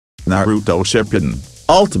Naruto Shippuden,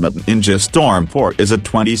 Ultimate Ninja Storm 4 is a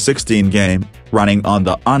 2016 game, running on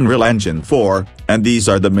the Unreal Engine 4, and these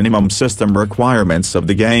are the minimum system requirements of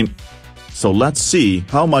the game. So let's see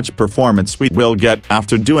how much performance we will get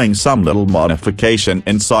after doing some little modification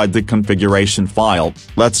inside the configuration file.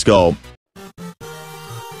 Let's go.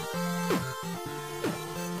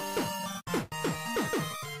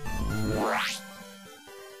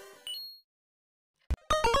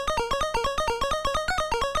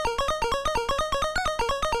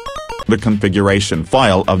 The configuration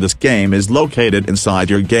file of this game is located inside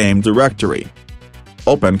your game directory.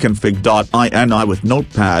 Open config.ini with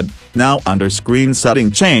Notepad. Now under screen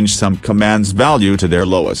setting, change some commands value to their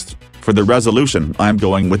lowest. For the resolution I'm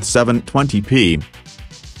going with 720p.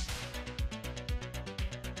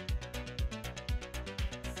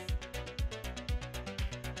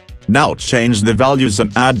 Now change the values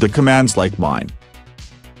and add the commands like mine.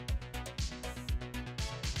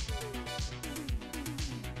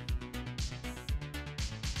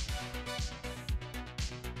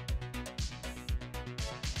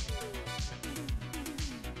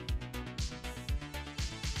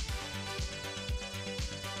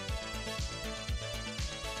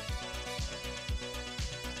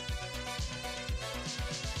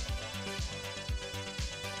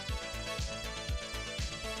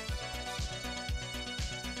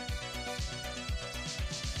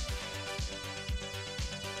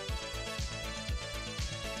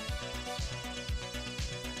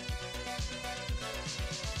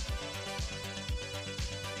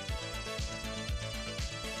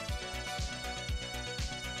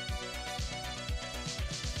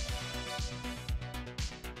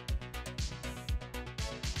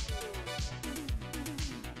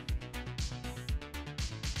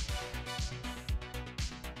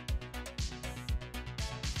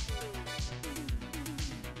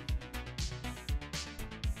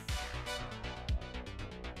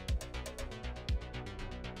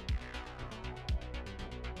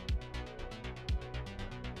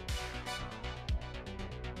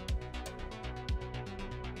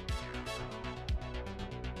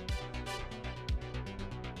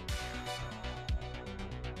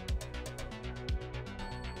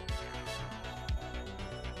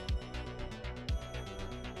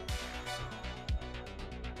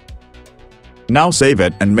 Now save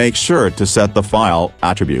it and make sure to set the file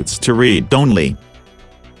attributes to read only.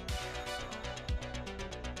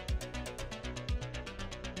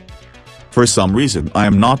 For some reason I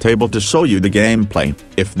am not able to show you the gameplay.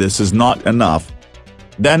 If this is not enough,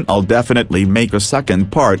 then I'll definitely make a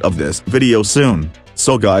second part of this video soon.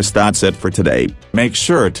 So guys, that's it for today. Make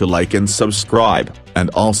sure to like and subscribe, and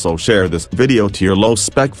also share this video to your low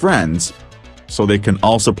spec friends, so they can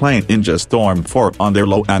also play Ninja Storm 4 on their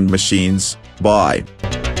low-end machines. Bye.